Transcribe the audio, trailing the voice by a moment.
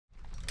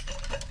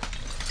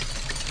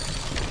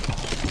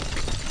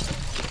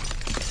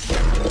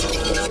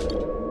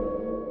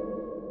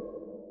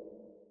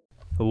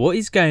What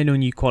is going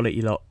on, you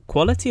quality lot?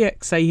 Quality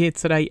XA here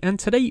today, and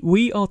today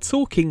we are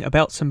talking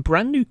about some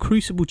brand new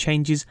Crucible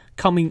changes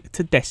coming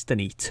to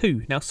Destiny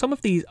 2. Now, some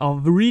of these are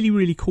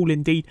really cool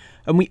indeed,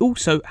 and we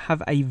also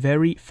have a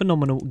very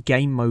phenomenal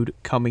game mode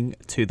coming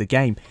to the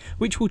game,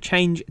 which will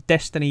change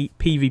Destiny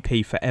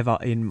PvP forever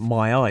in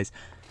my eyes.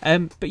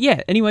 But yeah,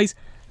 anyways,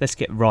 let's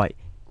get right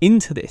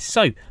into this.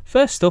 So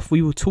first off,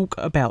 we will talk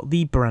about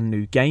the brand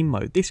new game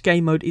mode. This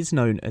game mode is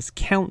known as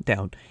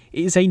Countdown.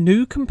 It is a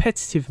new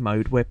competitive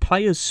mode where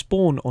players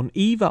spawn on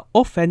either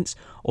offense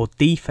or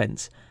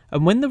defense,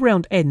 and when the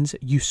round ends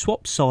you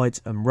swap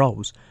sides and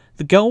roles.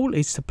 The goal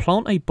is to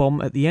plant a bomb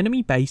at the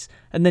enemy base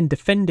and then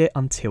defend it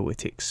until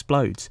it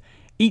explodes.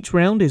 Each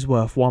round is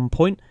worth 1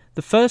 point.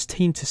 The first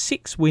team to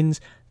 6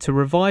 wins. To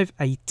revive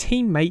a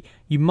teammate,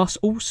 you must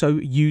also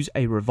use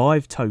a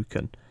revive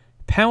token.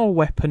 Power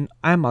weapon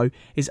ammo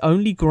is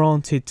only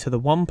granted to the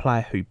one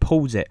player who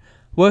pulls it.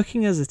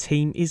 Working as a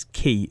team is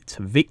key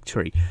to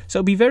victory. So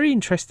it'll be very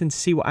interesting to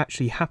see what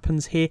actually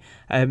happens here.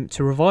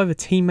 To revive a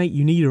teammate,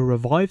 you need a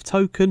revive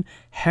token.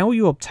 How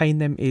you obtain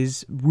them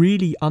is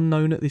really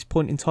unknown at this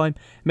point in time.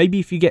 Maybe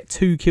if you get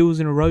 2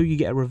 kills in a row, you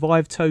get a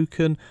revive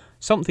token,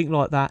 something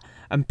like that.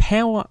 And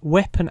power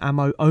weapon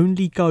ammo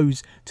only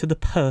goes to the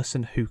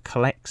person who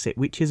collects it,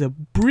 which is a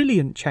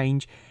brilliant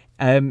change.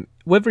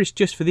 Whether it's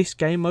just for this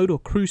game mode or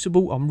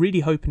Crucible, I'm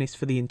really hoping it's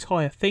for the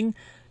entire thing,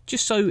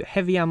 just so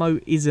heavy ammo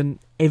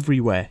isn't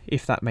everywhere,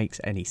 if that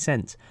makes any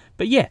sense.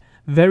 But yeah,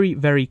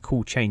 very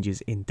cool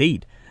changes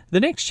indeed.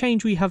 The next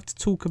change we have to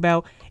talk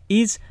about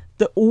is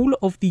that all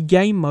of the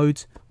game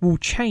modes will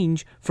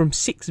change from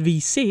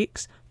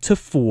 6v6 to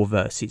 4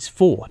 versus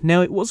 4.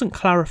 Now, it wasn't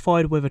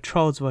clarified whether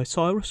Trials of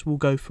Osiris will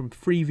go from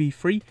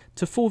 3v3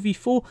 to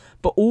 4v4,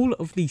 but all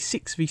of the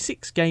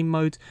 6v6 game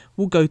modes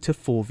will go to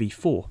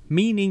 4v4,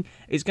 meaning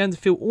it's going to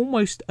feel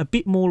almost a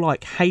bit more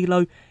like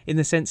Halo, in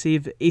the sense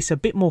of it's a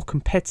bit more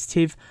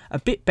competitive, a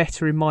bit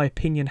better in my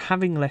opinion,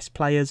 having less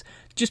players.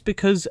 Just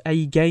because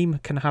a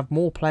game can have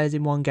more players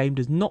in one game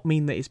does not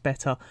mean that it's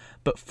better,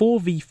 but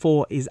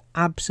 4v4 is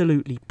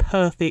absolutely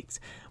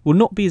perfect, will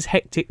not be as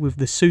hectic with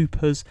the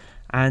supers,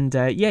 and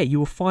yeah, you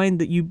will find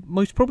that you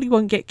most probably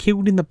won't get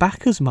killed in the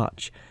back as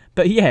much.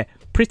 But yeah,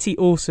 pretty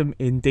awesome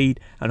indeed,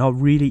 and I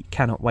really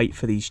cannot wait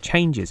for these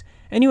changes.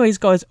 Anyways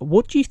guys,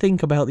 what do you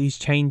think about these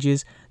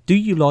changes? Do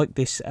you like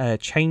this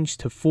change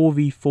to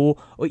 4v4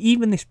 or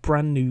even this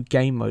brand new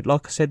game mode?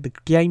 Like I said, the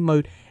game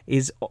mode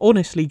is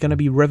honestly going to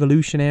be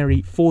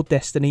revolutionary for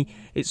Destiny.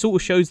 It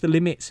sort of shows the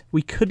limits.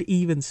 We could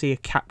even see a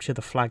capture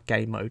the flag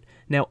game mode.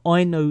 Now,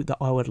 I know that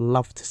I would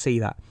love to see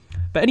that.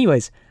 But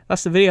anyways,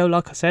 that's the video.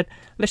 Like I said,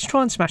 let's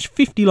try and smash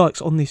 50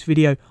 likes on this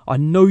video. I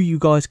know you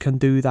guys can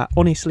do that.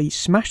 Honestly,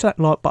 smash that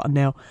like button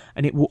now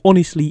and it will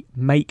honestly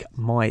make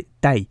my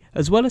day.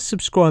 As well as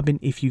subscribing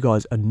if you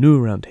guys are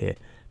new around here.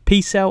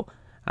 Peace out,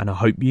 and I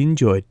hope you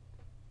enjoyed.